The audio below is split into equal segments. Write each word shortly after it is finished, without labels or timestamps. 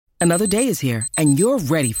Another day is here, and you're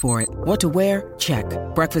ready for it. What to wear? Check.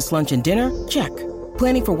 Breakfast, lunch, and dinner? Check.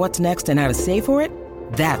 Planning for what's next and how to save for it?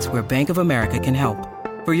 That's where Bank of America can help.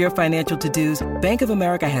 For your financial to-dos, Bank of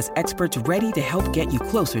America has experts ready to help get you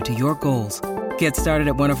closer to your goals. Get started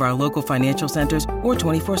at one of our local financial centers or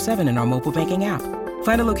 24/7 in our mobile banking app.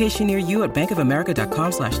 Find a location near you at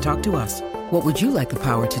bankofamerica.com/talktous. What would you like the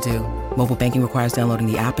power to do? Mobile banking requires downloading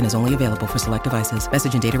the app and is only available for select devices.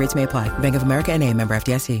 Message and data rates may apply. Bank of America N.A., member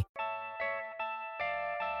FDIC.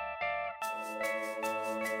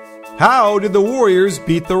 How did the Warriors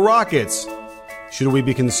beat the Rockets? Should we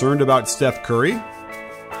be concerned about Steph Curry?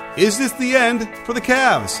 Is this the end for the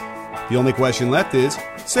Cavs? The only question left is,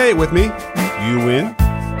 say it with me, you win.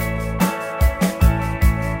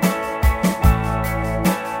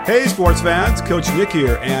 Hey sports fans, Coach Nick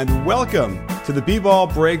here, and welcome to the B-Ball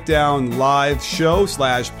Breakdown live show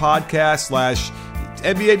 /podcast/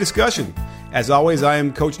 NBA discussion. As always, I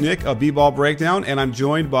am Coach Nick of B-Ball Breakdown, and I'm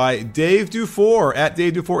joined by Dave Dufour at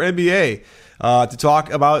Dave Dufour NBA to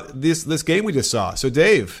talk about this game we just saw. So,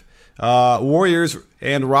 Dave, Warriors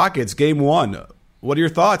and Rockets, game one. What are your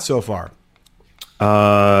thoughts so far?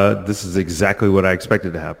 This is exactly what I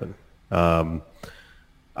expected to happen.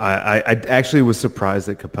 I actually was surprised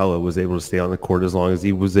that Capella was able to stay on the court as long as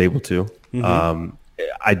he was able to. Mm-hmm.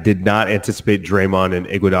 I did not anticipate Draymond and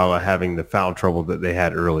Iguodala having the foul trouble that they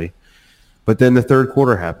had early. But then the third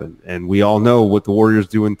quarter happened, and we all know what the Warriors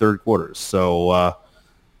do in third quarters. So,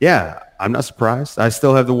 yeah, I'm not surprised. I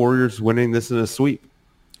still have the Warriors winning this in a sweep.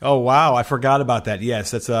 Oh, wow. I forgot about that. Yes,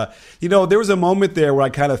 that's there was a moment there where I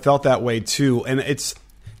kind of felt that way too. And it's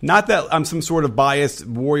not that I'm some sort of biased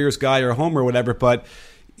Warriors guy or homer or whatever, but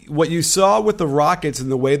what you saw with the Rockets and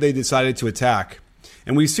the way they decided to attack,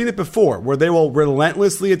 and we've seen it before, where they will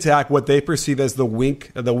relentlessly attack what they perceive as the weak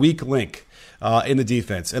link in the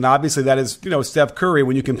defense. And obviously that is, Steph Curry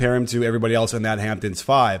when you compare him to everybody else in that Hamptons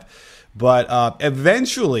five. But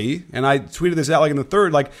eventually, and I tweeted this out like in the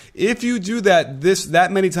third, like if you do that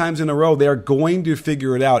many times in a row, they are going to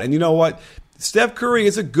figure it out. And you know what? Steph Curry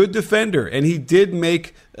is a good defender, and he did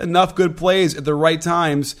make enough good plays at the right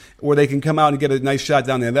times where they can come out and get a nice shot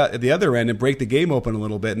down at the other end and break the game open a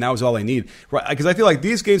little bit, and that was all they need. Right? Because I feel like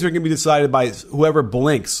these games are going to be decided by whoever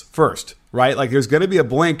blinks first, right? Like there's going to be a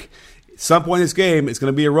blink some point in this game. It's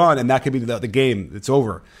going to be a run, and that could be the game. It's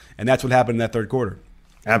over, and that's what happened in that third quarter.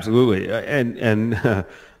 Absolutely, and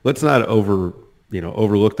let's not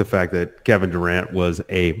overlook the fact that Kevin Durant was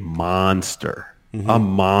a monster. Mm-hmm. A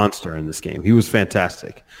monster in this game. He was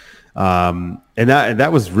fantastic, and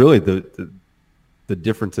that was really the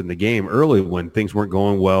difference in the game early when things weren't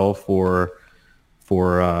going well for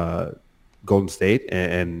Golden State,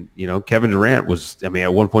 and Kevin Durant was. I mean,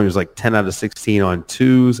 at one point he was like 10 out of 16 on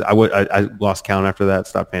twos. I lost count after that.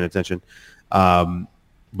 Stopped paying attention,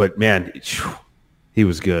 but man. He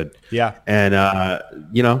was good. Yeah. And,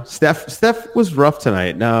 Steph was rough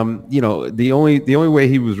tonight. The only way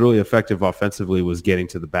he was really effective offensively was getting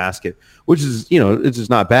to the basket, which is, it's just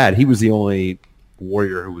not bad. He was the only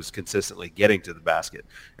Warrior who was consistently getting to the basket.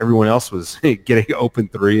 Everyone else was getting open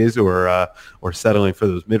threes or settling for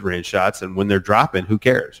those mid-range shots. And when they're dropping, who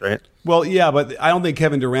cares, right? Well, yeah, but I don't think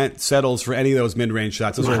Kevin Durant settles for any of those mid-range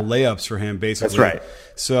shots. Those are layups for him, basically. That's right.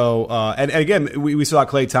 So, and again, we saw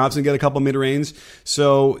Klay Thompson get a couple mid-range.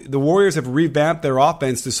 So the Warriors have revamped their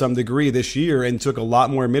offense to some degree this year and took a lot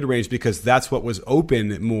more mid-range because that's what was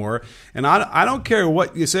open more. And I don't care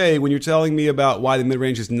what you say when you're telling me about why the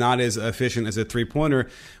mid-range is not as efficient as a three-pointer.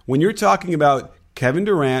 When you're talking about Kevin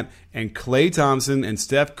Durant and Klay Thompson and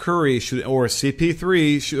Steph Curry or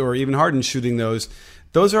CP3 or even Harden shooting those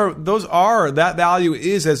are that value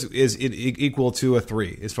is equal to a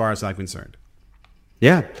three as far as I'm concerned.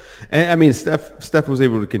 Yeah, and I mean Steph was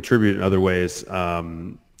able to contribute in other ways.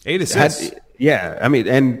 8 assists. Yeah, I mean,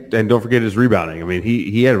 and don't forget his rebounding. I mean,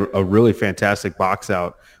 he had a really fantastic box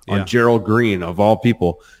out on Gerald Green of all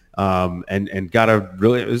people, and got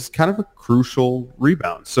it was kind of a crucial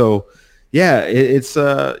rebound. So yeah, it's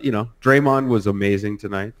Draymond was amazing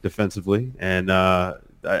tonight defensively, and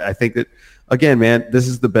I think that. Again, man, this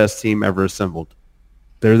is the best team ever assembled.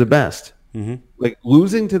 They're the best. Mm-hmm. Like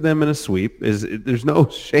losing to them in a sweep there's no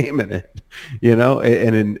shame in it,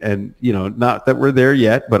 and not that we're there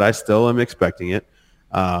yet, but I still am expecting it.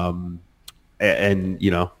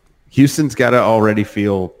 Houston's got to already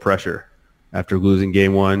feel pressure after losing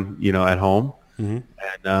game one, at home. Mm-hmm.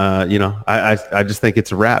 And I just think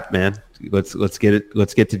it's a wrap, man. Let's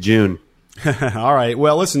get to June. All right.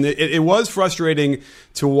 Well, listen, it was frustrating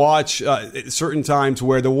to watch certain times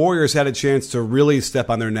where the Warriors had a chance to really step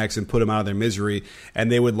on their necks and put them out of their misery,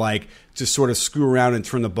 and they would just sort of screw around and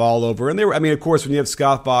turn the ball over. And they were, I mean, of course, when you have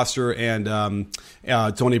Scott Foster and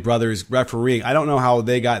Tony Brothers refereeing, I don't know how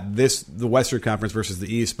they got the Western Conference versus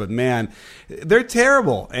the East, but man, they're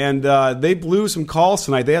terrible. And they blew some calls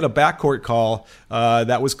tonight. They had a backcourt call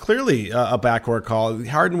that was clearly a backcourt call.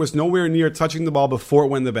 Harden was nowhere near touching the ball before it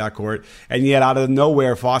went in the backcourt, and yet out of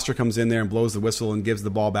nowhere, Foster comes in there and blows the whistle and gives the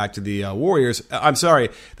ball back to the Warriors. I'm sorry,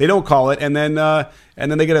 they don't call it, and then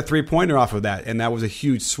they get a 3-pointer off of that, and that was a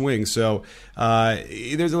huge swing. So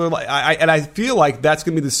there's a little, and I feel like that's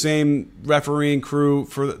going to be the same refereeing crew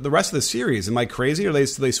for the rest of the series. Am I crazy, or do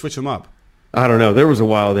they switch them up? I don't know. There was a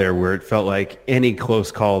while there where it felt like any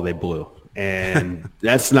close call they blew, and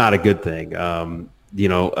that's not a good thing. Trevor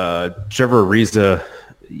Ariza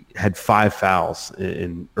had 5 fouls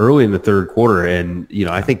early in the third quarter, and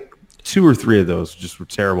I think 2 or 3 of those just were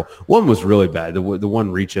terrible. One was really bad. The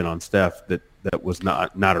one reach in on Steph that was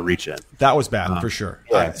not a reach in. That was bad for sure.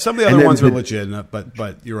 Yeah. Some of the other ones were legit,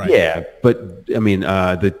 but you're right. Yeah, but I mean,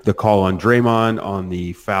 the call on Draymond on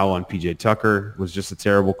the foul on PJ Tucker was just a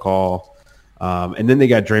terrible call. And then they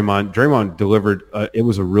got Draymond. Draymond delivered. It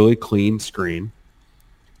was a really clean screen.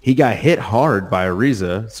 He got hit hard by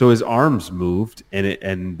Ariza, so his arms moved,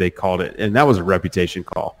 and they called it. And that was a reputation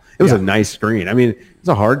call. It was a nice screen. I mean, it's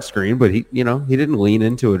a hard screen, but he didn't lean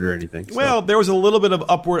into it or anything. So. Well, there was a little bit of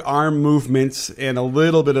upward arm movements and a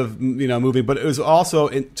little bit of moving, but it was also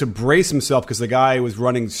to brace himself because the guy was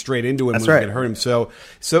running straight into him. That's when right. It hurt him. So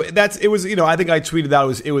it was. I think I tweeted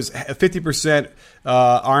that it was 50%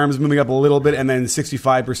 arms moving up a little bit and then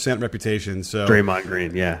 65% reputation. So Draymond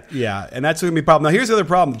Green, yeah, and that's going to be a problem. Now here's the other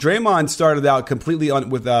problem. Draymond started out completely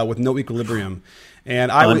with no equilibrium.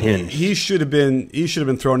 And he should have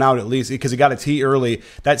been thrown out at least because he got a tee early.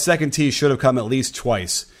 That second tee should have come at least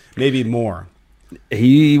twice, maybe more.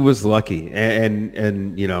 He was lucky, and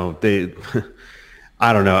they.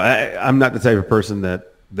 I don't know. I'm not the type of person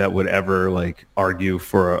that would ever argue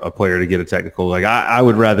for a player to get a technical. I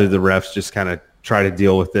would rather the refs just kind of try to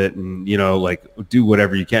deal with it and do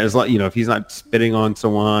whatever you can. As long, if he's not spitting on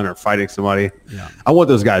someone or fighting somebody, I want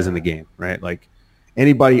those guys in the game, right?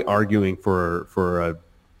 Anybody arguing for a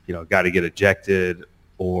guy to get ejected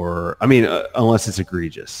unless it's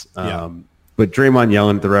egregious. But Draymond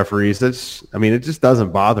yelling at the referees, it just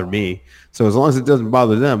doesn't bother me. So as long as it doesn't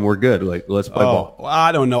bother them, we're good. Let's play ball.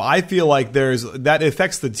 I don't know. I feel like that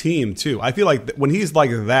affects the team too. I feel like when he's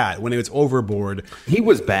like that, when it's overboard. He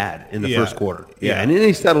was bad in the first quarter. Yeah, and then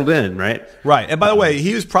he settled in, right? Right. And by the way,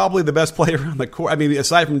 he was probably the best player on the court. I mean,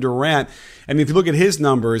 aside from Durant. I mean, if you look at his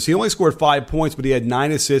numbers, he only scored 5 points, but he had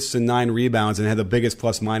 9 assists and 9 rebounds and had the biggest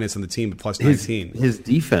plus-minus on the team at plus 19. His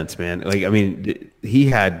defense, man. He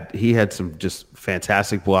had some just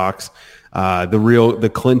fantastic blocks.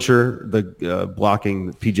 The clincher,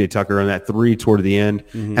 blocking PJ Tucker on that 3 toward the end,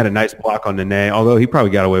 had a nice block on Nene, although he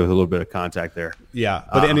probably got away with a little bit of contact there. Yeah,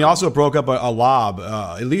 and he also broke up a lob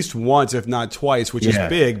at least once, if not twice, which is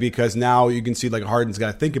big because now you can see Harden's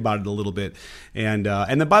got to think about it a little bit. And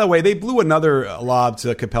then, by the way, they blew another lob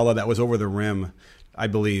to Capella that was over the rim, I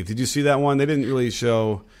believe. Did you see that one? They didn't really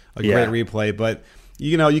show a great replay, but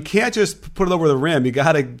you can't just put it over the rim. You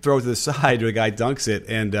got to throw it to the side. The guy dunks it,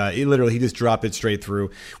 and he just dropped it straight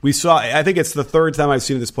through. We saw. I think it's the third time I've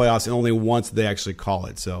seen it this playoffs, and only once they actually call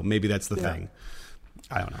it. So maybe that's the thing.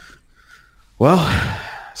 I don't know. Well,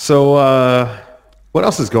 so what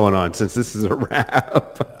else is going on since this is a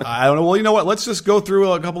wrap? I don't know. Well, you know what? Let's just go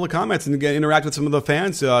through a couple of comments and interact with some of the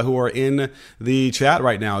fans who are in the chat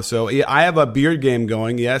right now. So I have a beard game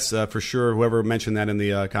going. Yes, for sure. Whoever mentioned that in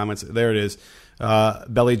the comments, there it is.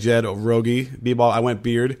 Belly Jed Rogi, B-ball. I went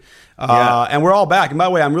beard. And we're all back. And by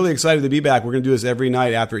the way, I'm really excited to be back. We're going to do this every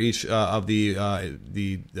night after each of the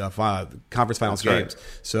conference finals games. Right.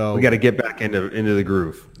 So we got to get back into the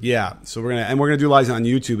groove. Yeah. So we're gonna do live on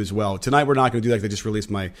YouTube as well. Tonight we're not going to do I just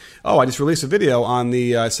released I just released a video on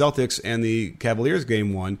the Celtics and the Cavaliers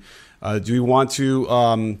game 1. Do we want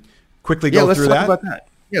to quickly go through that? About that?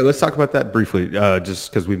 Yeah, let's talk about that briefly, just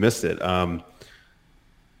because we missed it.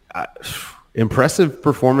 Impressive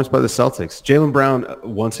performance by the Celtics. Jaylen Brown,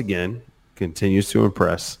 once again, continues to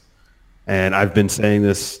impress. And I've been saying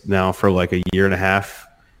this now for a year and a half.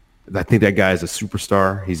 I think that guy is a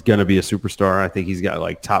superstar. He's going to be a superstar. I think he's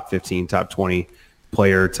got top 15, top 20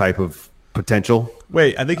 player type of potential.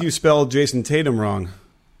 Wait, I think you spelled Jason Tatum wrong.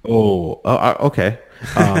 Okay.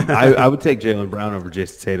 I would take Jaylen Brown over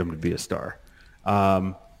Jason Tatum to be a star.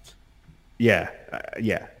 Yeah.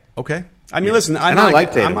 Okay. I mean, listen, I'm not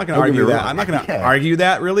going to argue that. I'm not going to argue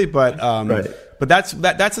that really, but right. But that's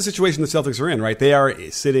the situation the Celtics are in, right? They are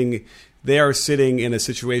sitting they are sitting in a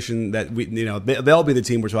situation that they'll be the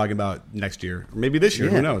team we're talking about next year, or maybe this year.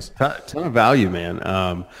 Who knows? Ton of value, man.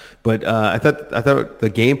 But I thought the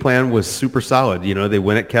game plan was super solid. They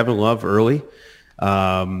went at Kevin Love early.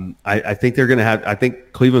 I think they're going to have. I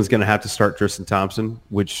think Cleveland's going to have to start Tristan Thompson,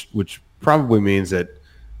 which probably means that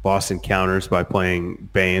Boston counters by playing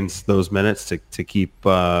Baines those minutes to keep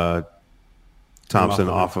Thompson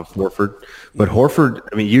off of Horford. But Horford,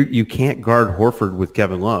 I mean, you can't guard Horford with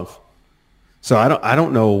Kevin Love. So I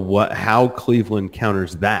don't know how Cleveland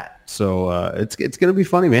counters that. So it's going to be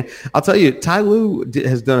funny, man. I'll tell you, Ty Lue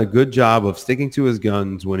has done a good job of sticking to his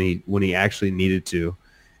guns when he actually needed to,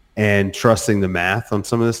 and trusting the math on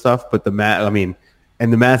some of this stuff. But the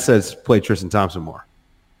math says play Tristan Thompson more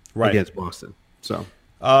against Boston. So.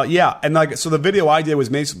 And so the video I did was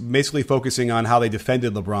basically focusing on how they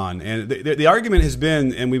defended LeBron, and the argument has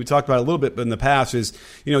been, and we've talked about it a little bit in the past, is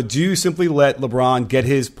do you simply let LeBron get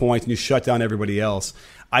his points and you shut down everybody else?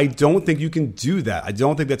 I don't think you can do that. I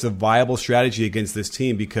don't think that's a viable strategy against this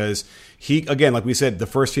team, because again, like we said, the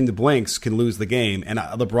first team to blinks can lose the game, and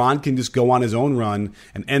LeBron can just go on his own run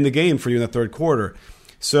and end the game for you in the third quarter.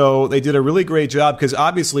 So they did a really great job, because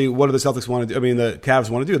obviously what do the Celtics want to do? I mean, the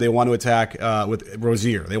Cavs want to do? They want to attack with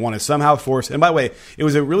Rozier. They want to somehow force – and by the way, it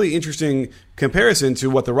was a really interesting comparison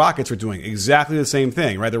to what the Rockets were doing. Exactly the same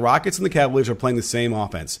thing, right? The Rockets and the Cavaliers are playing the same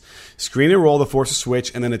offense. Screen and roll to force a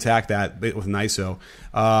switch and then attack that with an ISO.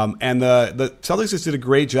 And the Celtics just did a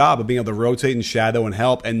great job of being able to rotate and shadow and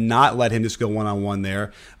help and not let him just go one-on-one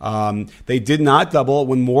there. They did not double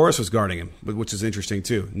when Morris was guarding him, which is interesting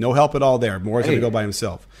too. No help at all there. Morris had to go by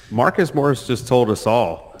himself. Marcus Morris just told us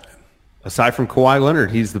all, aside from Kawhi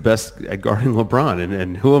Leonard, he's the best at guarding LeBron.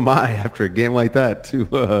 And who am I after a game like that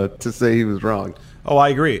to say he was wrong? Oh, I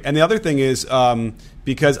agree. And the other thing is,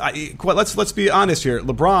 because let's be honest here,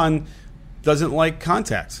 LeBron doesn't like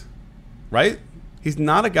contact, right? He's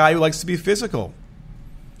not a guy who likes to be physical.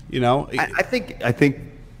 I think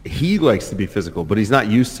he likes to be physical, but he's not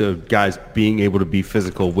used to guys being able to be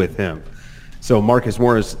physical with him. So Marcus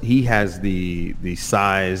Morris, he has the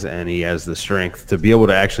size and he has the strength to be able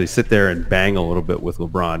to actually sit there and bang a little bit with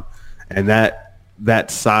LeBron. And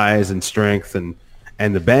that size and strength and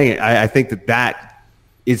the banging, I think that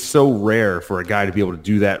is so rare for a guy to be able to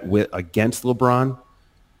do that against LeBron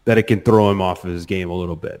that it can throw him off of his game a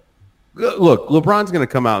little bit. Look, LeBron's going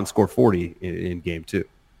to come out and score 40 in game 2.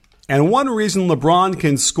 And one reason LeBron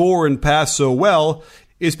can score and pass so well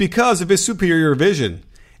is because of his superior vision.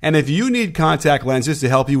 And if you need contact lenses to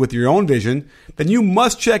help you with your own vision, then you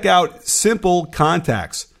must check out Simple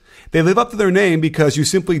Contacts. They live up to their name because you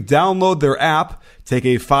simply download their app, take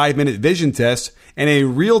a 5-minute vision test, and a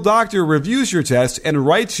real doctor reviews your test and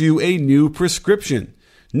writes you a new prescription.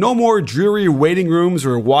 No more dreary waiting rooms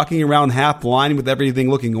or walking around half blind with everything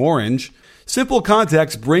looking orange. Simple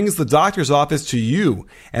Contacts brings the doctor's office to you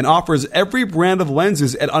and offers every brand of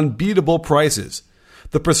lenses at unbeatable prices.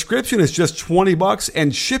 The prescription is just $20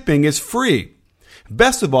 and shipping is free.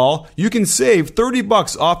 Best of all, you can save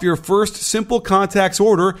 $30 off your first Simple Contacts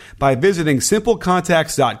order by visiting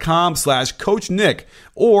simplecontacts.com/CoachNick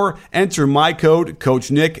or enter my code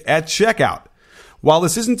CoachNick at checkout. While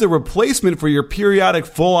this isn't a replacement for your periodic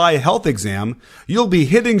full eye health exam, you'll be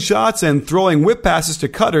hitting shots and throwing whip passes to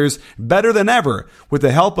cutters better than ever with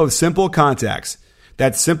the help of Simple Contacts.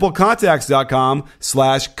 That's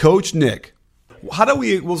simplecontacts.com/CoachNick. What do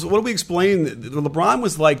we explain? LeBron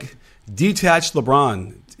was detached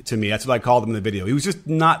LeBron to me. That's what I called him in the video. He was just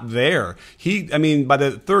not there. By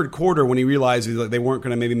the third quarter, when he realized they weren't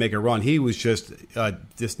going to maybe make a run, he was just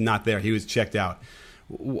not there. He was checked out.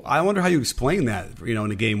 I wonder how you explain that,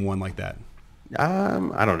 in a game one like that.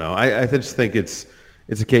 I don't know. I just think it's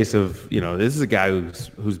a case of, this is a guy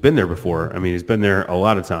who's been there before. I mean, he's been there a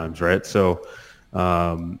lot of times, right? So,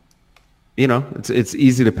 it's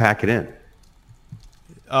easy to pack it in.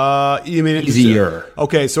 You mean easier?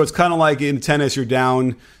 Okay, so it's kind of like in tennis, you're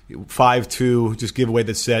down 5-2, just give away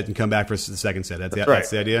the set and come back for the second set. That's right.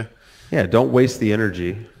 That's the idea. Yeah, don't waste the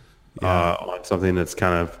energy on something that's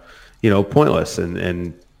kind of pointless, and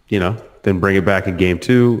then bring it back in game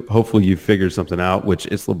 2. Hopefully, you figured something out. Which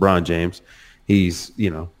is LeBron James. He's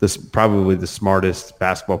probably the smartest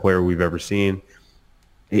basketball player we've ever seen.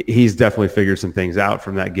 He's definitely figured some things out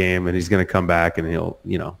from that game, and he's going to come back and he'll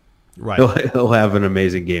have an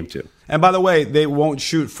amazing game too. And by the way, they won't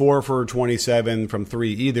shoot 4 for 27 from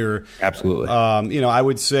 3 either. Absolutely. I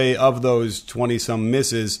would say of those 20-some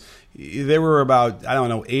misses, there were about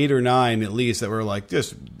 8 or 9 at least that were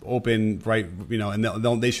just open, right?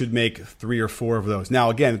 And they should make 3 or 4 of those. Now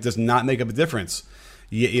again, it does not make up a difference.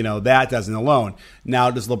 that doesn't alone.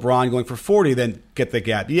 Now, does LeBron going for 40 then get the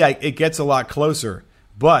gap? Yeah, it gets a lot closer,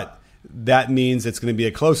 but that means it's going to be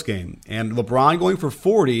a close game. And LeBron going for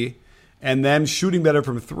 40 and them shooting better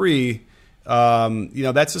from three,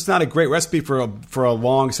 that's just not a great recipe for a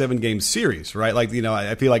long 7-game series, right? Like,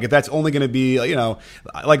 I feel like if that's only going to be,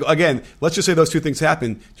 like, again, let's just say those two things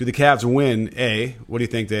happen. Do the Cavs win? What do you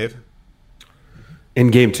think, Dave? In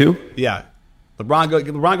game 2? Yeah.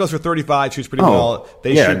 LeBron goes for 35, shoots pretty well.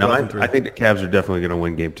 I think the Cavs are definitely going to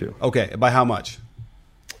win game 2. Okay, by how much?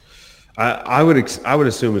 I would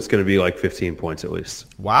assume it's going to be like 15 points at least.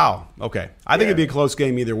 Wow. Okay. I think it'd be a close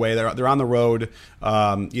game either way. They're on the road.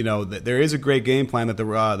 There is a great game plan that the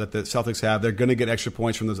Celtics have. They're going to get extra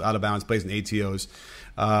points from those out of bounds plays and ATOs.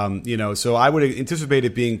 So I would anticipate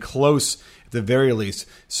it being close at the very least.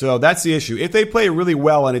 So that's the issue. If they play really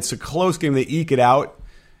well and it's a close game, they eke it out,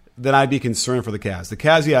 then I'd be concerned for the Cavs. The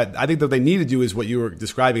Cavs, I think that they need to do is what you were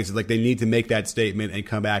describing. Is like they need to make that statement and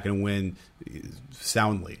come back and win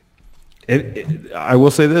soundly. I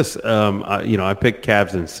will say this. I picked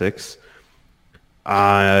Cavs in 6.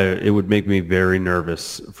 It would make me very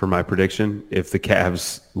nervous for my prediction if the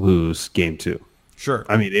Cavs lose game 2. Sure.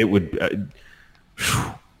 I mean, it would.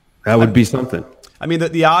 That would be something. I mean,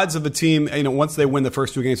 the odds of the team, once they win the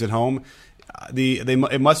first 2 games at home,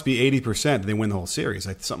 it must be 80% they win the whole series,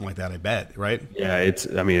 like something like that. I bet, right? Yeah,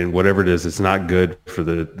 whatever it is, it's not good for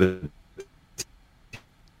the.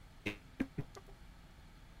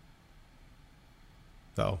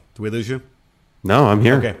 So, do we lose you? No, I'm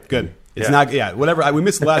here. Okay, good. It's not, whatever. We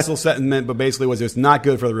missed the last little sentiment, but basically it's not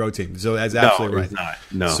good for the road team. So that's absolutely right. It's not.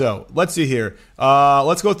 No. So let's see here.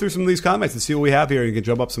 Let's go through some of these comments and see what we have here. You can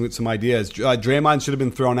jump up some ideas. Draymond should have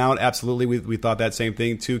been thrown out. Absolutely. We thought that same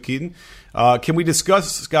thing too, Keaton. Can we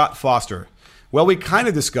discuss Scott Foster? Well, we kind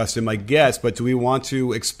of discussed him, I guess, but do we want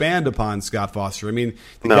to expand upon Scott Foster? I mean,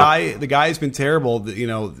 the guy has been terrible,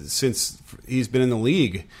 since he's been in the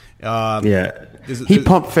league. He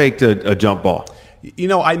pump faked a jump ball.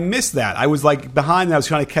 I missed that. I was like behind and I was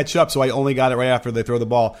trying to catch up, so I only got it right after they throw the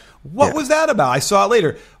ball. What was that about? I saw it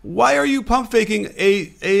later. Why are you pump faking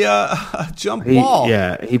a jump ball?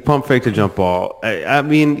 Yeah, he pump faked a jump ball. I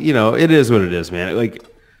mean, it is what it is, man. Like,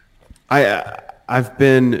 I've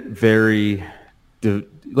been very...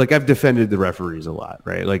 I've defended the referees a lot,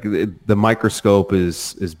 right? Like the microscope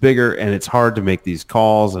is bigger and it's hard to make these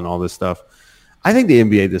calls and all this stuff. I think the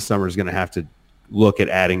NBA this summer is going to have to look at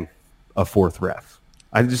adding a 4th ref.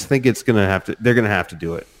 I just think they're going to have to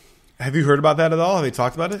do it. Have you heard about that at all? Have they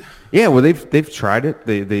talked about it? Yeah, well, they've tried it.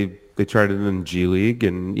 They tried it in G League,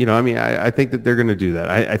 and I think that they're going to do that.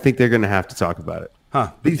 I think they're going to have to talk about it.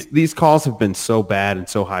 Huh? These calls have been so bad and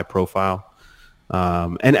so high profile.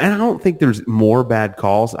 And I don't think there's more bad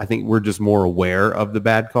calls. I think we're just more aware of the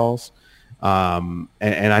bad calls. And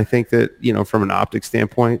I think that, from an optics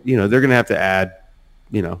standpoint, they're going to have to add,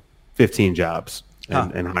 15 jobs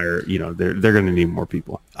and hire, they're going to need more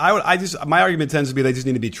people. My argument tends to be they just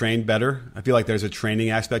need to be trained better. I feel like there's a training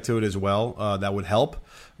aspect to it as well that would help.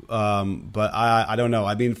 But I don't know.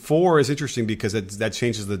 I mean, 4 is interesting because that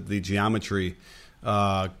changes the geometry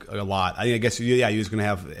a lot. I guess you're just going to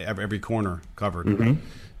have every corner covered.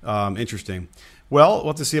 Mm-hmm. Interesting. Well, we'll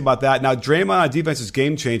have to see about that. Now, Draymond on defense is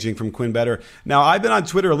game-changing from Quinn Better. Now, I've been on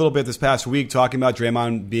Twitter a little bit this past week talking about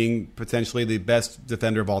Draymond being potentially the best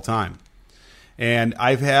defender of all time. And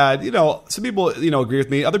I've had, some people, agree with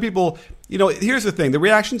me. Other people, here's the thing. The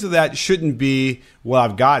reaction to that shouldn't be what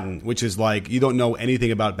I've gotten, which is like, you don't know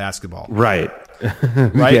anything about basketball. Right.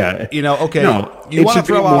 Right? Yeah. Okay. No, you want to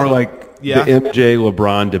throw more out, like the MJ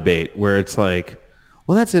LeBron debate where it's like,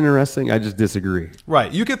 well, that's interesting. I just disagree.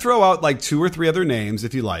 Right. You could throw out like 2 or 3 other names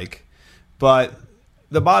if you like, but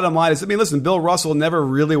the bottom line is, listen, Bill Russell never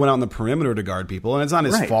really went out on the perimeter to guard people, and it's not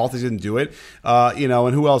his fault he didn't do it.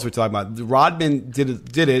 And who else we're talking about? Rodman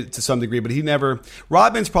did it to some degree, but he never.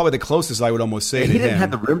 Rodman's probably the closest I would almost say to him. He didn't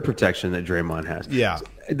have the rim protection that Draymond has. Yeah.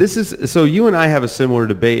 So you and I have a similar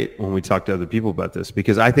debate when we talk to other people about this,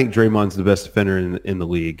 because I think Draymond's the best defender in the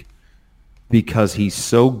league because he's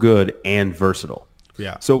so good and versatile.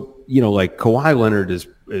 Yeah. So, like Kawhi Leonard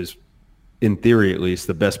is in theory at least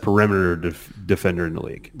the best perimeter defender in the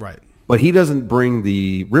league. Right. But he doesn't bring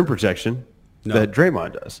the rim protection that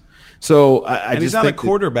Draymond does. So I he's not a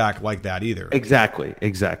quarterback like that either. Exactly.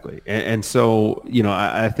 And so,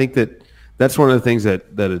 I think that's one of the things that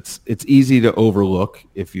it's easy to overlook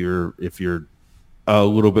if you're a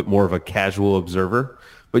little bit more of a casual observer.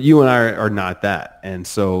 But you and I are not that. And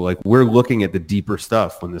so, like, we're looking at the deeper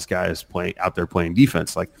stuff when this guy is out there playing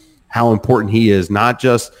defense, like how important he is, not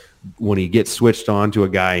just when he gets switched on to a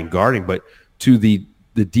guy and guarding, but to the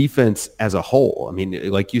the defense as a whole. I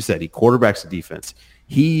mean, like you said, he quarterbacks the defense.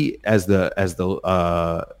 He as the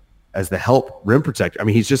help rim protector. I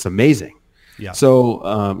mean, he's just amazing. Yeah. So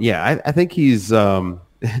I think he's and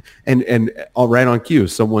all right on cue.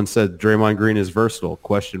 Someone said Draymond Green is versatile? ?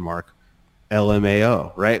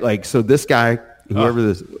 LMAO. Right. Like, so this guy, whoever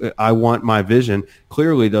this, I want my vision,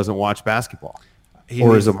 clearly doesn't watch basketball,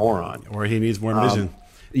 is a moron, or he needs more vision.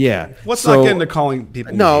 Yeah. Let's not get into calling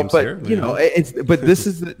people names but here, you know, this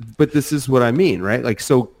is what I mean, right? Like,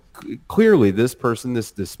 so clearly this person,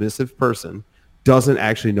 this dismissive person, doesn't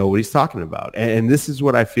actually know what he's talking about. And this is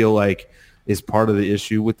what I feel like is part of the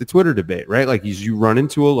issue with the Twitter debate, right? Like, you run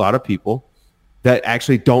into a lot of people that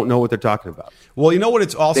actually don't know what they're talking about. Well, you know what?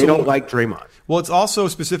 It's also they don't like Draymond. Well, it's also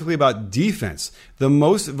specifically about defense. The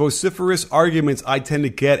most vociferous arguments I tend to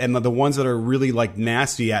get, and the ones that are really like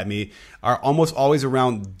nasty at me, are almost always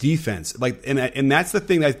around defense. Like, and that's the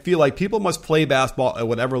thing. I feel like people must play basketball at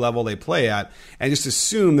whatever level they play at, and just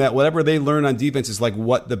assume that whatever they learn on defense is like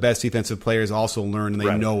what the best defensive players also learn, and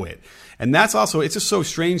they know it. And that's also, it's just so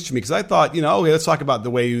strange to me, because I thought, okay, let's talk about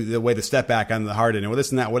the way the step back on the Harden or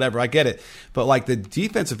this and that, whatever. I get it, but like the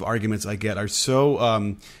defensive arguments I get are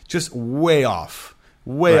so just way off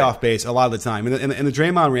base a lot of the time. And the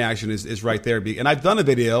Draymond reaction is right there. And I've done a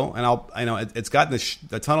video, and it's gotten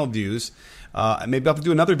a ton of views. Maybe I'll have to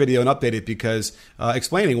do another video and update it, because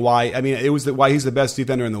explaining why. I mean, it was why he's the best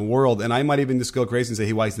defender in the world, and I might even just go crazy and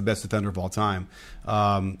say why he's the best defender of all time.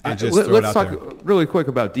 And just throw it out there. Let's talk really quick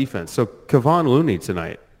about defense. So Kevon Looney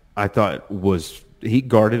tonight, I thought he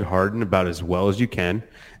guarded Harden about as well as you can,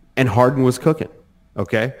 and Harden was cooking.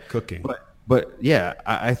 Okay, But yeah,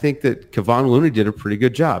 I think that Kevon Looney did a pretty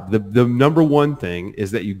good job. The number one thing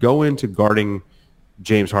is that you go into guarding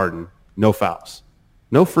James Harden, no fouls,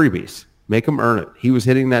 no freebies. Make him earn it. He was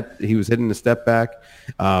hitting the step back.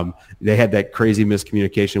 They had that crazy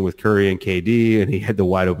miscommunication with Curry and KD, and he had the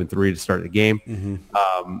wide open three to start the game.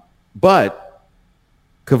 Mm-hmm. But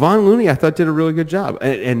Kevon Looney, I thought, did a really good job,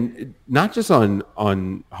 and not just on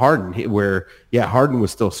Harden, where Harden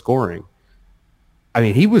was still scoring. I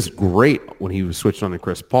mean, he was great when he was switched on to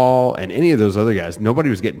Chris Paul and any of those other guys. Nobody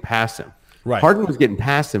was getting past him. Right. Harden was getting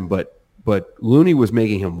past him, but Looney was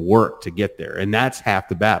making him work to get there, and that's half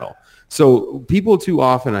the battle. So people too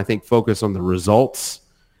often, I think, focus on the results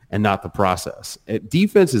and not the process.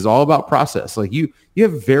 Defense is all about process. Like you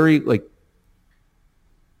have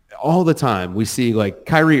all the time we see like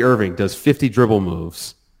Kyrie Irving does 50 dribble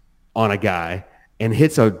moves on a guy and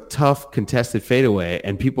hits a tough contested fadeaway,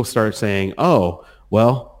 and people start saying, oh,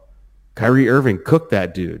 well, Kyrie Irving cooked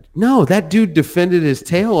that dude. No, that dude defended his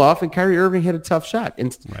tail off, and Kyrie Irving hit a tough shot.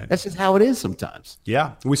 And that's just how it is sometimes.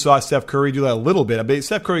 Yeah, we saw Steph Curry do that a little bit. I mean,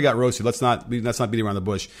 Steph Curry got roasted. Let's not beat around the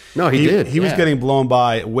bush. No, he did. He was getting blown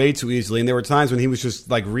by way too easily, and there were times when he was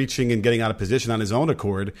just like reaching and getting out of position on his own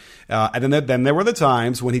accord. And then there were the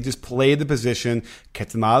times when he just played the position,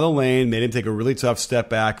 kept him out of the lane, made him take a really tough step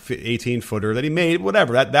back, 18-footer that he made.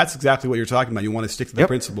 Whatever. That's exactly what you're talking about. You want to stick to the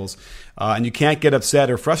principles, and you can't get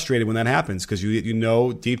upset or frustrated when that happens, because you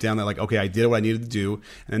know deep down that, like, okay, I did what I needed to do,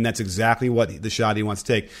 and that's exactly what the shot he wants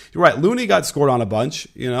to take. You're right. Looney got scored on a bunch.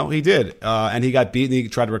 He did, and he got beaten. He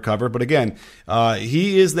tried to recover, but again,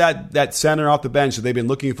 he is that center off the bench that they've been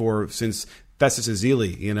looking for since Festus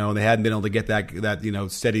Ezeli. They hadn't been able to get that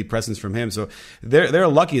steady presence from him. So they're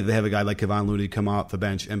lucky that they have a guy like Kevon Looney come off the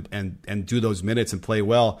bench and do those minutes and play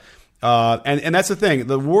well. And that's the thing.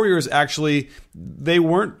 The Warriors actually they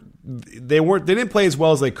didn't play as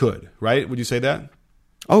well as they could, right? Would you say that?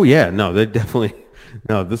 Oh yeah, no, they definitely.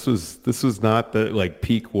 No, this was not the like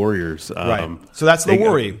peak Warriors. Right. So that's the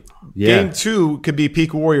worry. Game 2 could be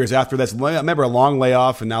peak Warriors after this. Remember, a long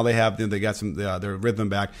layoff, and now they got some their rhythm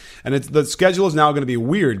back. And the schedule is now going to be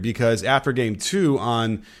weird, because after Game 2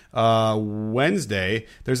 on Wednesday,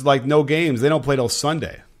 there's like no games. They don't play till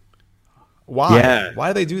Sunday. Why? Yeah. Why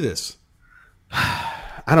do they do this?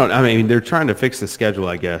 I mean, they're trying to fix the schedule,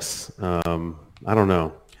 I guess. I don't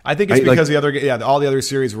know. I think it's because all the other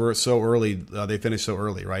series were so early. They finished so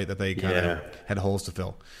early, right? That they kind of had holes to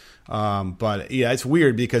fill. But yeah, it's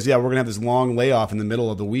weird because we're gonna have this long layoff in the middle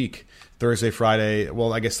of the week, Thursday, Friday.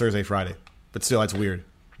 Well, I guess Thursday, Friday, but still, it's weird.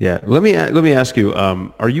 Yeah, let me ask you: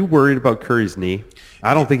 are you worried about Curry's knee?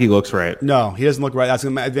 I don't think he looks right. No, he doesn't look right. That's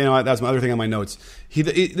my other thing on my notes.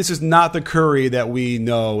 This is not the Curry that we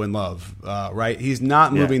know and love, right? He's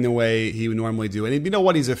not moving the way he would normally do. And you know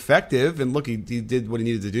what? He's effective, and look, he did what he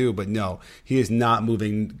needed to do. But no, he is not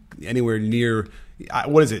moving anywhere near.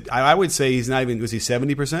 What is it? I would say he's not even. Was he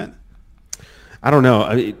 70%? I don't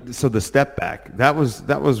know. So the step back, that was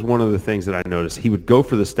one of the things that I noticed. He would go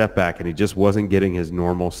for the step back, and he just wasn't getting his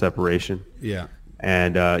normal separation. Yeah.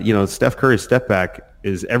 And, Steph Curry's step back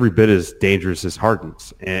is every bit as dangerous as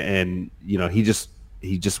Harden's. And he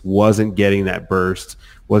just wasn't getting that burst,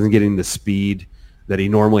 wasn't getting the speed that he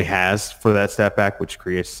normally has for that step back, which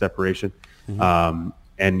creates separation. He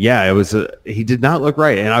did not look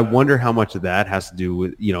right. And I wonder how much of that has to do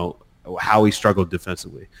with, how he struggled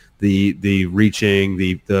defensively, the reaching,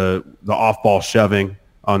 the off ball shoving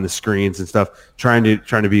on the screens and stuff, trying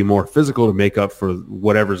to be more physical to make up for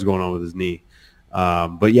whatever's going on with his knee.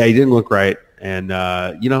 But yeah, he didn't look right. And,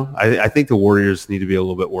 I think the Warriors need to be a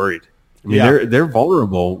little bit worried. I mean, they're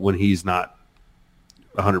vulnerable when he's not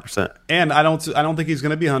 100%. And I don't think he's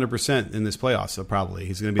going to be 100% in this playoffs. So probably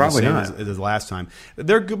he's going to be probably the same as his last time.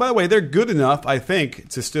 They're good, by the way. They're good enough, I think,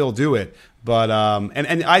 to still do it. But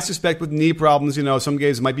and I suspect with knee problems, some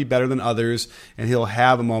games might be better than others, and he'll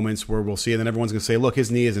have moments where we'll see, and then everyone's going to say, "Look,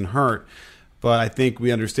 his knee isn't hurt." But I think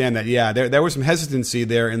we understand that, there was some hesitancy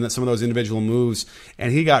there in some of those individual moves,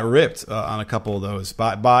 and he got ripped on a couple of those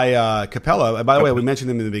by Capella. By the way, we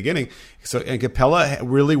mentioned him in the beginning. And Capella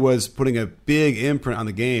really was putting a big imprint on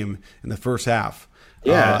the game in the first half.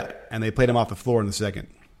 Yeah. And they played him off the floor in the second.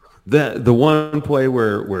 The one play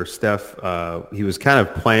where Steph, he was kind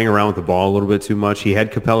of playing around with the ball a little bit too much. He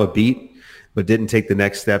had Capella beat, but didn't take the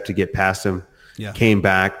next step to get past him. Yeah. Came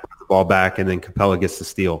back, put the ball back, and then Capella gets the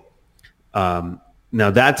steal. Now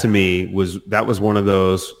that to me was one of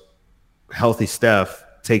those healthy Steph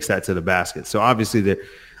takes that to the basket. So obviously I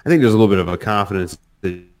think there's a little bit of a confidence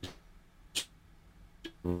that,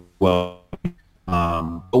 but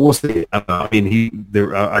we'll see. They're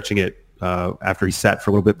watching it after he sat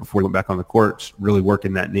for a little bit before he went back on the court, really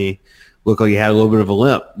working that knee. Looked like he had a little bit of a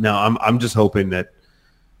limp. Now I'm just hoping that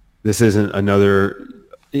this isn't another.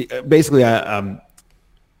 Basically, as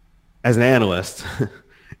an analyst.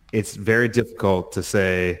 It's very difficult to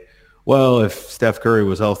say, well, if Steph Curry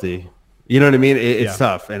was healthy, you know what I mean? It's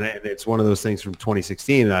tough. And it's one of those things from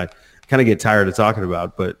 2016 that I kind of get tired of talking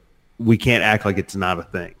about, but we can't act like it's not a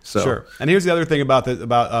thing. So. Sure. And here's the other thing about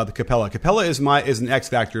the Capella. Capella is an X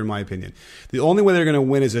factor in my opinion. The only way they're going to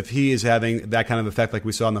win is if he is having that kind of effect like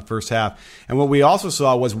we saw in the first half. And what we also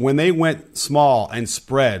saw was when they went small and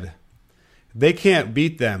spread, they can't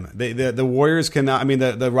beat them. The Warriors cannot. I mean,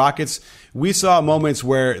 the Rockets. We saw moments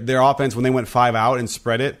where their offense, when they went 5 out and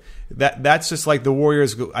spread it, that's just like the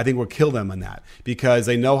Warriors. I think will kill them on that because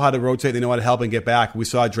they know how to rotate, they know how to help and get back. We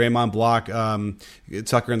saw Draymond block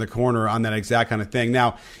Tucker in the corner on that exact kind of thing.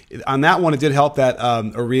 Now, on that one, it did help that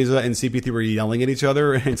Ariza and CP3 were yelling at each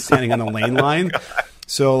other and standing on the lane line.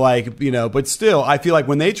 So, but still, I feel like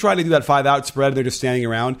when they try to do that 5 out spread, they're just standing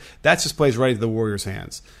around. That just plays right into the Warriors'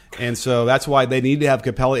 hands. And so that's why they need to have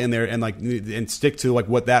Capella in there and stick to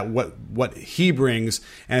what he brings.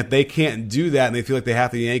 And if they can't do that and they feel like they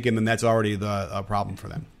have to yank him, then that's already a problem for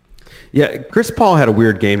them. Yeah, Chris Paul had a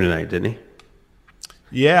weird game tonight, didn't he?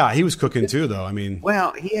 Yeah, he was cooking too, though. I mean,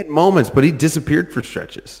 well, he had moments, but he disappeared for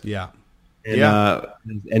stretches. Yeah,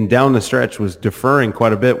 and down the stretch was deferring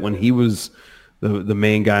quite a bit when he was the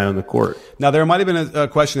main guy on the court. Now there might have been a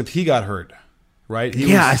question if he got hurt. Right?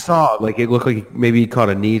 I saw. It looked like maybe he caught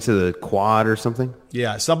a knee to the quad or something.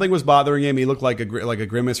 Yeah, something was bothering him. He looked like a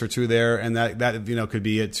grimace or two there, and that could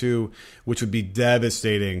be it too, which would be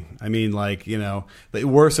devastating. I mean,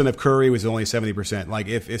 worse than if Curry was only 70%. Like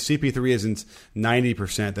if CP3 isn't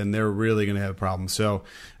 90%, then they're really going to have a problem. So,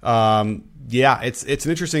 it's an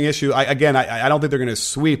interesting issue. I don't think they're going to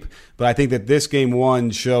sweep, but I think that this game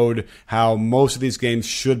 1 showed how most of these games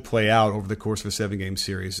should play out over the course of a 7-game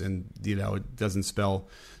series, and it doesn't spell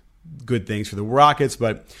good things for the Rockets.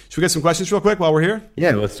 But should we get some questions real quick while we're here?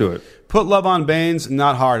 Yeah, let's do it. Put Love on Baines,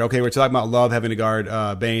 not hard. Okay, we're talking about Love having to guard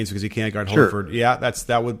Baines because he can't guard Horford. Yeah,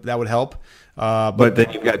 that would help. But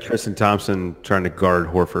then you've got Tristan Thompson trying to guard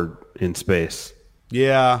Horford in space.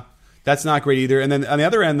 Yeah, that's not great either. And then on the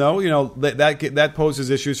other end, though, that poses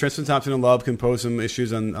issues. Tristan Thompson and Love can pose some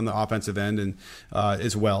issues on the offensive end and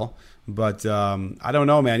as well. But I don't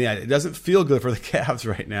know, man. Yeah, it doesn't feel good for the Cavs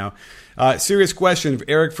right now. Serious question,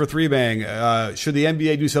 Eric for 3Bang. Should the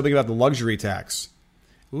NBA do something about the luxury tax?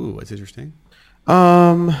 Ooh, that's interesting.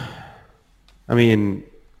 No.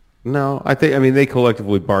 I think they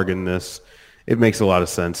collectively bargained this. It makes a lot of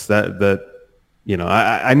sense.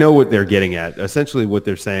 I know what they're getting at. Essentially, what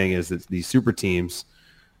they're saying is that these super teams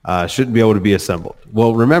shouldn't be able to be assembled.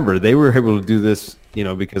 Well, remember they were able to do this,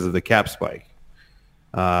 because of the cap spike.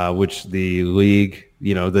 Which the league,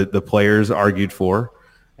 the players argued for,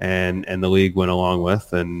 and the league went along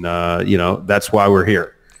with, and that's why we're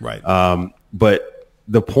here. Right. But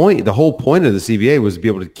the whole point of the CBA was to be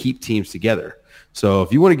able to keep teams together. So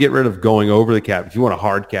if you want to get rid of going over the cap, if you want a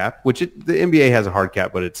hard cap, which the NBA has a hard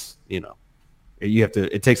cap, but it's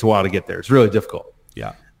It takes a while to get there. It's really difficult.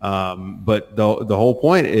 Yeah. But the whole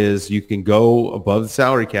point is you can go above the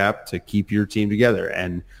salary cap to keep your team together.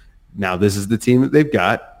 And now this is the team that they've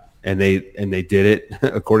got, and they did it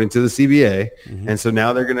according to the CBA. Mm-hmm. And so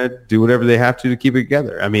now they're going to do whatever they have to keep it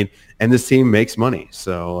together. I mean, and this team makes money.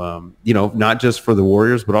 So, not just for the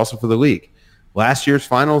Warriors, but also for the league. Last year's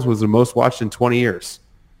finals was the most watched in 20 years.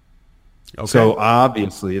 Okay. So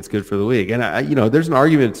obviously it's good for the league. And, there's an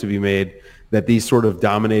argument to be made that these sort of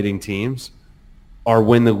dominating teams are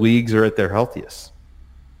when the leagues are at their healthiest.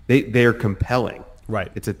 They are compelling. Right.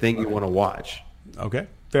 It's a thing you want to watch. Okay.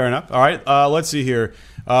 Fair enough. All right. Let's see here.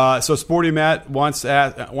 So Sporty Matt wants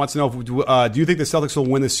to know, do you think the Celtics will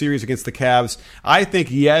win the series against the Cavs? I think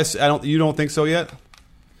yes. You don't think so yet?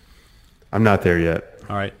 I'm not there yet.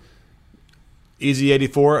 All right. Easy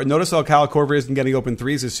 84. Notice how Kyle Korver isn't getting open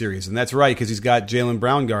threes this series, and that's right because he's got Jaylen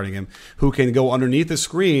Brown guarding him, who can go underneath the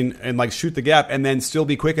screen and shoot the gap, and then still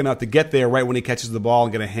be quick enough to get there right when he catches the ball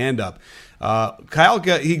and get a hand up. Kyle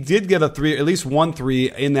did get a three, at least 1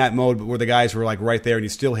 3 in that mode where the guys were right there, and he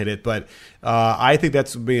still hit it. But I think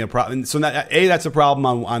that's being a problem. So that's a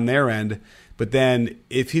problem on their end. But then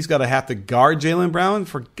if he's got to have to guard Jaylen Brown,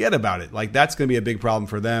 forget about it. That's going to be a big problem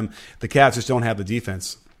for them. The Cavs just don't have the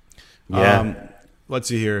defense. Yeah. Let's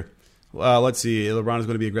see here. Let's see. LeBron is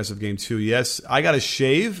going to be aggressive game 2. Yes. I got to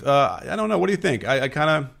shave. I don't know. What do you think? I kind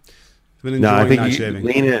of been enjoying not shaving.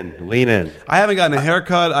 Lean in. I haven't gotten a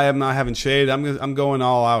haircut. I haven't shaved. I'm going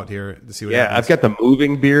all out here to see what happens. Yeah, I've got the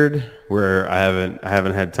moving beard where I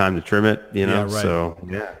haven't had time to trim it, Yeah, right. So,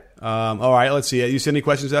 yeah. All right, let's see. You see any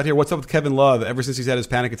questions out here? What's up with Kevin Love? Ever since he's had his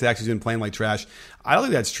panic attacks, he's been playing like trash. I don't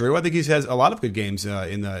think that's true. I think he's had a lot of good games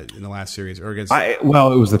in the last series or against. It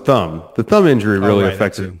was the thumb. The thumb injury really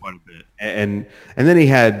affected him quite a bit. And then he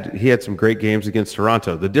had some great games against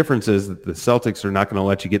Toronto. The difference is that the Celtics are not going to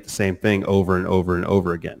let you get the same thing over and over and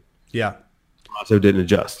over again. Yeah, Toronto didn't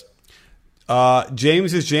adjust.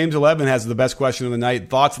 James 11 has the best question of the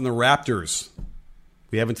night. Thoughts on the Raptors?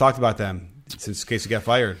 We haven't talked about them since Casey got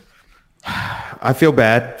fired. I feel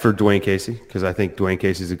bad for Dwayne Casey because I think Dwayne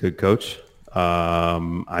Casey's a good coach.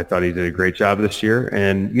 I thought he did a great job this year.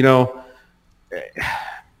 And,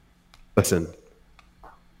 listen,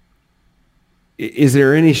 is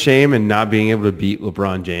there any shame in not being able to beat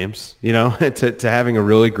LeBron James? To having a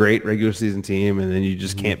really great regular season team and then you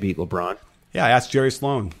just can't beat LeBron? Yeah, I asked Jerry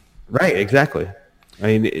Sloan. Right, exactly. I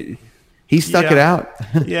mean, he stuck it out.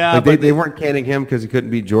 Yeah, they weren't canning him because he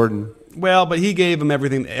couldn't beat Jordan. Well, but he gave them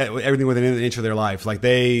everything within an inch of their life.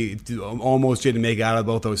 They almost didn't make out of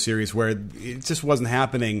both those series where it just wasn't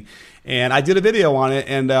happening. And I did a video on it,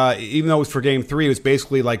 and even though it was for Game 3, it was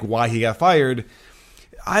basically why he got fired.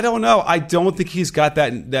 I don't know. I don't think he's got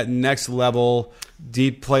that next level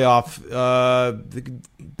deep playoff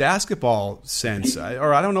basketball sense,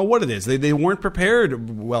 or I don't know what it is. They weren't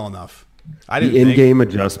prepared well enough. I didn't think. In-game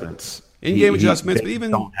adjustmants. But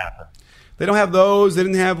even don't happen. They don't have those. They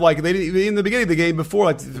didn't have they didn't in the beginning of the game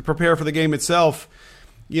before to prepare for the game itself.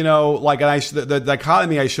 The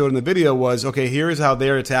dichotomy I showed in the video was okay. Here's how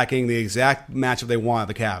they're attacking the exact matchup they want.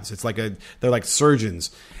 The Cavs. It's they're like surgeons.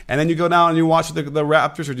 And then you go down and you watch what the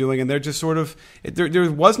Raptors are doing, and they're just sort of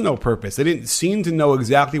there was no purpose. They didn't seem to know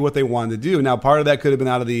exactly what they wanted to do. Now, part of that could have been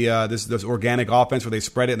out of the this organic offense where they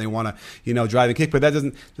spread it and they want to drive and kick, but that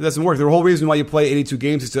doesn't work. The whole reason why you play 82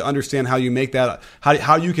 games is to understand how you make that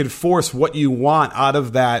how you can force what you want out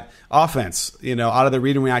of that offense. Out of the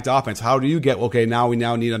read and react offense. How do you get now we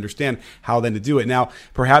need to understand how then to do it. Now,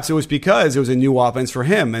 perhaps it was because it was a new offense for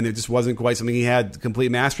him and it just wasn't quite something he had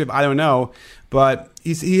complete mastery of. I don't know. But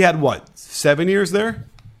he had 7 years there?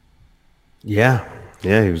 Yeah,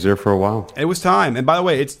 he was there for a while. It was time. And by the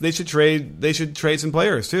way, they should trade some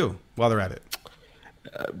players too while they're at it.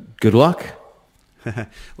 Good luck.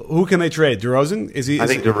 Who can they trade? DeRozan? I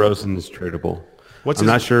think DeRozan is tradable. I'm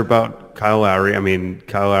not sure about Kyle Lowry. I mean,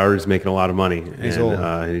 Kyle Lowry's making a lot of money. He's old.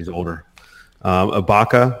 And he's older.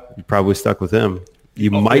 Ibaka, you probably stuck with him.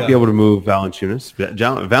 You might be able to move Valanciunas.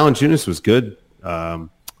 Valanciunas was good.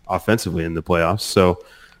 Offensively in the playoffs. So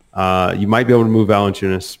you might be able to move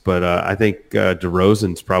Valanciunas, but I think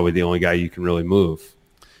DeRozan's probably the only guy you can really move.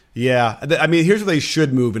 Yeah. I mean, here's what they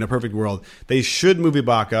should move in a perfect world. They should move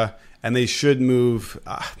Ibaka, and they should move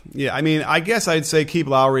I mean, I guess I'd say keep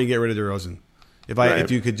Lowry and get rid of DeRozan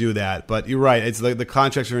if you could do that. But you're right. It's the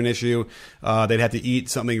contracts are an issue. They'd have to eat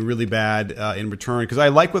something really bad in return. Because I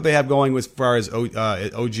like what they have going as far as OG,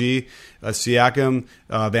 Siakam,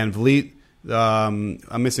 Van Vliet.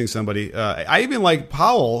 I'm missing somebody. I even like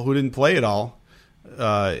Powell, who didn't play at all.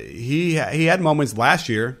 He had moments last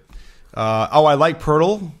year. I like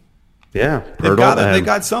Pirtle. Yeah, They've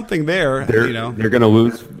got something there. They're going to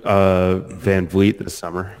lose Van Vliet this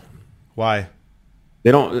summer. Why?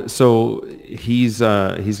 They don't. So he's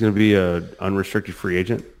going to be a unrestricted free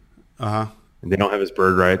agent. And they don't have his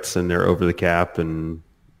bird rights, and they're over the cap. And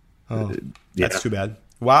that's too bad.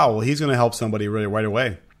 Wow. Well, he's going to help somebody really right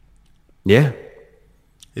away. Yeah.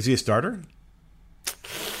 Is he a starter?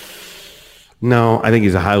 No, I think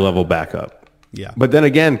he's a high-level backup. Yeah. But then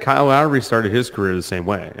again, Kyle Lowry started his career the same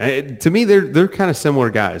way. To me, they're kind of similar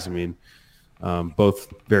guys. I mean,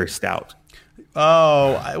 both very stout.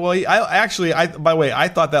 Oh, well, by the way, I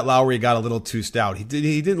thought that Lowry got a little too stout. He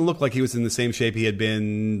didn't look like he was in the same shape he had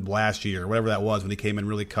been last year, whatever that was, when he came in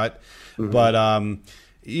really cut. Mm-hmm. But,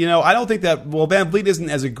 I don't think that, Van Vliet isn't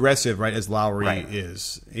as aggressive, right, as Lowry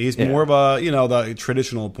is. He's more of a, the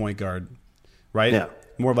traditional point guard, right? Yeah.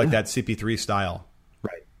 More of like that CP3 style.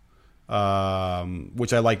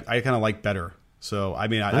 Which I kind of like better. So, I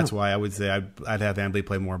mean, that's why I would say I'd have Van Vliet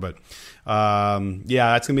play more. But, that's going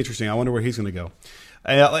to be interesting. I wonder where he's going to go.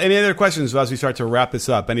 Any other questions as we start to wrap this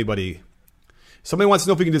up? Anybody? Somebody wants to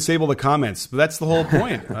know if we can disable the comments. But that's the whole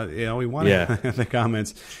point. We want the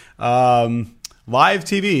comments. Live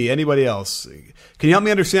TV. Anybody else? Can you help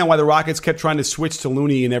me understand why the Rockets kept trying to switch to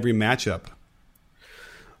Looney in every matchup?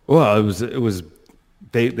 Well, it was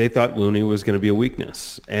They thought Looney was going to be a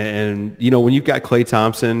weakness. And, when you've got Klay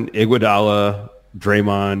Thompson, Iguodala,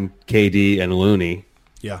 Draymond, KD, and Looney,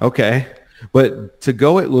 okay. But to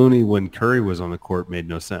go at Looney when Curry was on the court made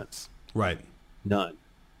no sense. Right. None.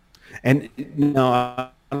 And, on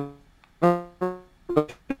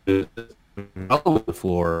the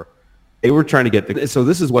floor, they were trying to get so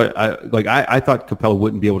this is what I thought Capella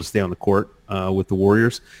wouldn't be able to stay on the court with the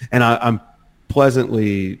Warriors. And I'm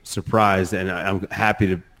pleasantly surprised, and I'm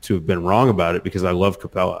happy to have been wrong about it because I love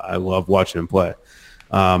Capella. I love watching him play.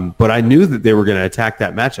 But I knew that they were going to attack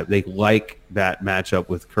that matchup. They like that matchup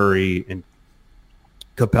with Curry and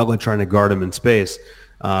Capella trying to guard him in space.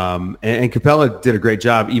 And Capella did a great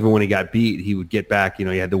job. Even when he got beat, he would get back. He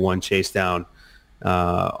had the one chase down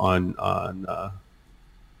on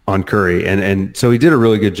Curry, and so he did a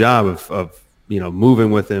really good job of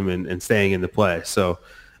moving with him and staying in the play. So.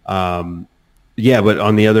 But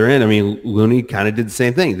on the other end, I mean, Looney kind of did the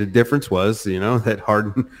same thing. The difference was, that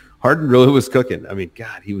Harden really was cooking. I mean,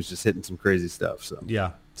 God, he was just hitting some crazy stuff. So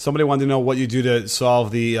yeah. Somebody wanted to know what you do to solve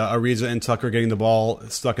the Ariza and Tucker getting the ball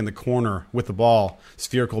stuck in the corner with the ball,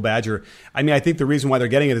 spherical Badger. I mean, I think the reason why they're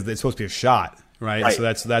getting it is that it's supposed to be a shot. Right, so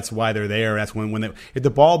that's why they're there. That's when if the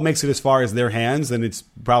ball makes it as far as their hands, then it's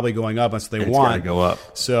probably going up. That's what they want. It's got to go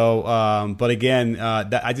up. So, but again,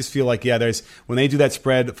 I just feel like there's when they do that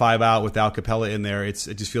spread 5 out without Capella in there, it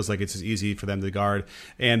just feels like it's as easy for them to guard.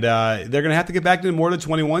 And they're going to have to get back to more of the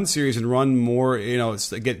 21 series and run more.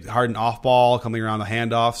 Get Harden off ball, coming around the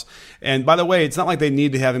handoffs. And by the way, it's not like they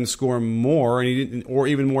need to have him score more or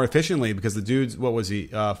even more efficiently because the dude's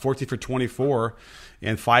 14 for 24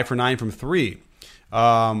 and 5 for 9 from 3.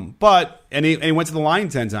 But he went to the line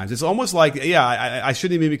 10 times. It's almost like, I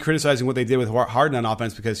shouldn't even be criticizing what they did with Harden on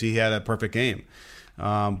offense because he had a perfect game.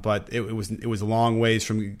 But it was a long ways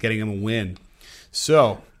from getting him a win.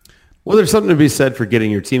 So, well, there's something to be said for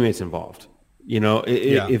getting your teammates involved.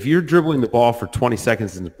 If you're dribbling the ball for 20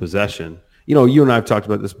 seconds in possession, you and I have talked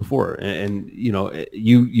about this before, and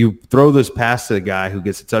you throw this pass to the guy who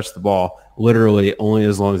gets to touch the ball literally only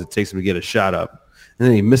as long as it takes him to get a shot up, and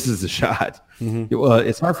then he misses the shot. Mm-hmm. Well,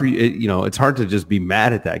 it's hard for you. It's hard to just be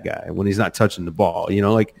mad at that guy when he's not touching the ball.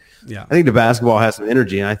 I think the basketball has some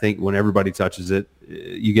energy, and I think when everybody touches it,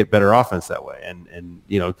 you get better offense that way. And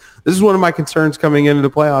this is one of my concerns coming into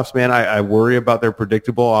the playoffs, man. I worry about their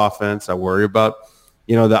predictable offense. I worry about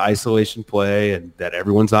the isolation play and that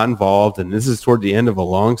everyone's not involved. And this is toward the end of a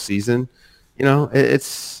long season.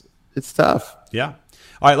 It's tough. Yeah.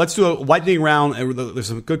 All right, let's do a lightning round. There's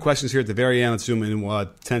some good questions here at the very end. Let's do them in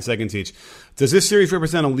 10 seconds each. Does this series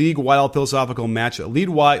represent a league-wide philosophical matchup?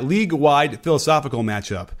 League-wide philosophical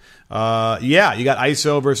matchup. You got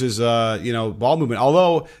ISO versus ball movement.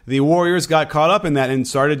 Although the Warriors got caught up in that and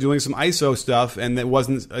started doing some ISO stuff, and it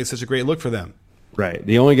wasn't such a great look for them. Right.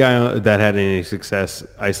 The only guy that had any success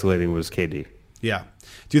isolating was KD. Yeah.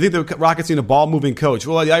 Do you think the Rockets need a ball-moving coach?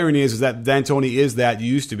 Well, the irony is that D'Antoni is that,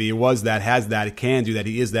 used to be, was that, has that, he can do that,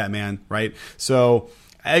 he is that man, right? So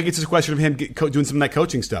I think it's just a question of him doing some of that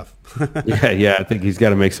coaching stuff. Yeah, I think he's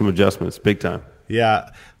got to make some adjustments, big time.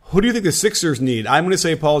 Yeah. Who do you think the Sixers need? I'm going to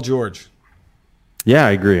say Paul George. Yeah,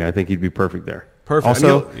 I agree. I think he'd be perfect there. Perfect.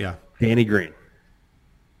 Also, Danny Green.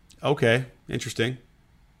 Okay, interesting.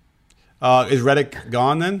 Is Redick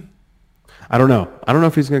gone then? I don't know. I don't know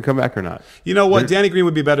if he's going to come back or not. You know what? Danny Green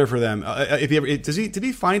would be better for them. If he ever, did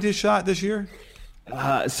he find his shot this year?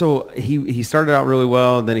 So he started out really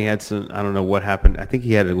well, and then he had some, I don't know what happened. I think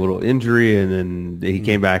he had a little injury, and then he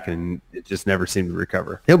came back, and it just never seemed to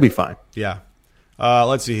recover. He'll be fine. Yeah.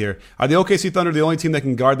 Let's see here. Are the OKC Thunder the only team that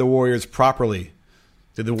can guard the Warriors properly?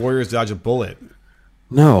 Did the Warriors dodge a bullet?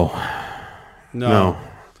 No. I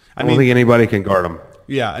don't think anybody can guard them.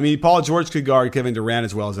 Yeah, I mean, Paul George could guard Kevin Durant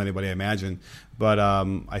as well as anybody, I imagine. But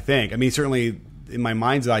certainly in my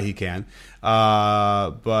mind's eye, he can.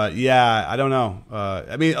 But yeah, I don't know.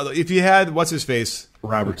 I mean, if you had what's his face,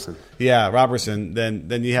 Robertson. Yeah, Robertson.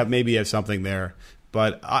 Then you have something there.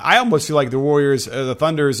 But I almost feel like the Warriors, the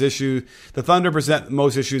Thunder's issue. The Thunder present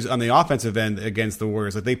most issues on the offensive end against the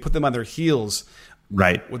Warriors. Like they put them on their heels,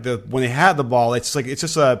 right? When they had the ball, it's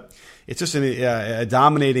just a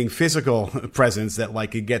dominating physical presence that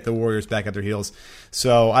like could get the Warriors back at their heels.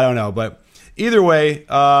 So I don't know, but either way,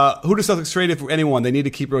 who does Celtics trade if anyone? They need to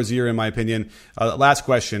keep Rozier, in my opinion. Last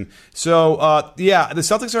question. So the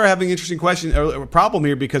Celtics are having an interesting problem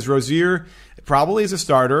here because Rozier probably is a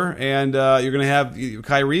starter, and you're going to have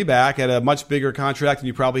Kyrie back at a much bigger contract, and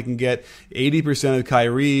you probably can get 80% of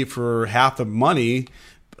Kyrie for half the money.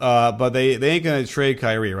 But they ain't going to trade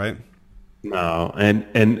Kyrie, right? No,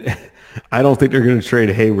 and I don't think they're going to trade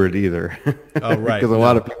Hayward either. Oh, right. Because a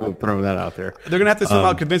lot of people have thrown that out there. They're going to have to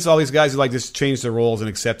somehow convince all these guys to like just change their roles and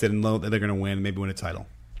accept it and know that they're going to win, maybe win a title.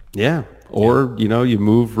 Yeah, or you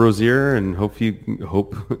move Rozier and hope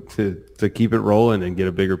to keep it rolling and get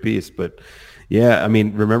a bigger piece. But yeah, I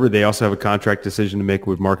mean, remember they also have a contract decision to make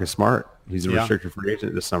with Marcus Smart. He's a restricted free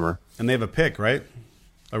agent this summer, and they have a pick, right?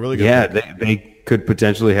 A really good pick. They could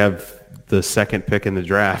potentially have the second pick in the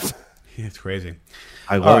draft. Yeah, it's crazy.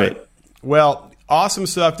 I love it. Well, awesome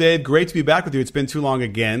stuff, Dave. Great to be back with you. It's been too long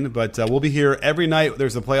again, but we'll be here every night.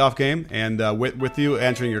 There's a playoff game, and with you,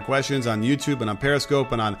 answering your questions on YouTube and on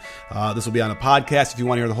Periscope, and on this will be on a podcast if you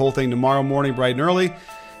want to hear the whole thing tomorrow morning, bright and early.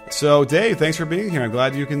 So, Dave, thanks for being here. I'm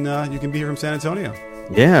glad you can be here from San Antonio.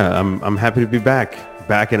 Yeah, I'm happy to be back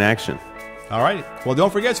in action. All right. Well,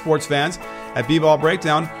 don't forget, sports fans, at B-Ball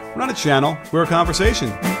Breakdown, we're not a channel, we're a conversation.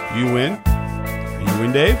 You win. Are you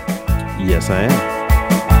in, Dave? Yes, I am.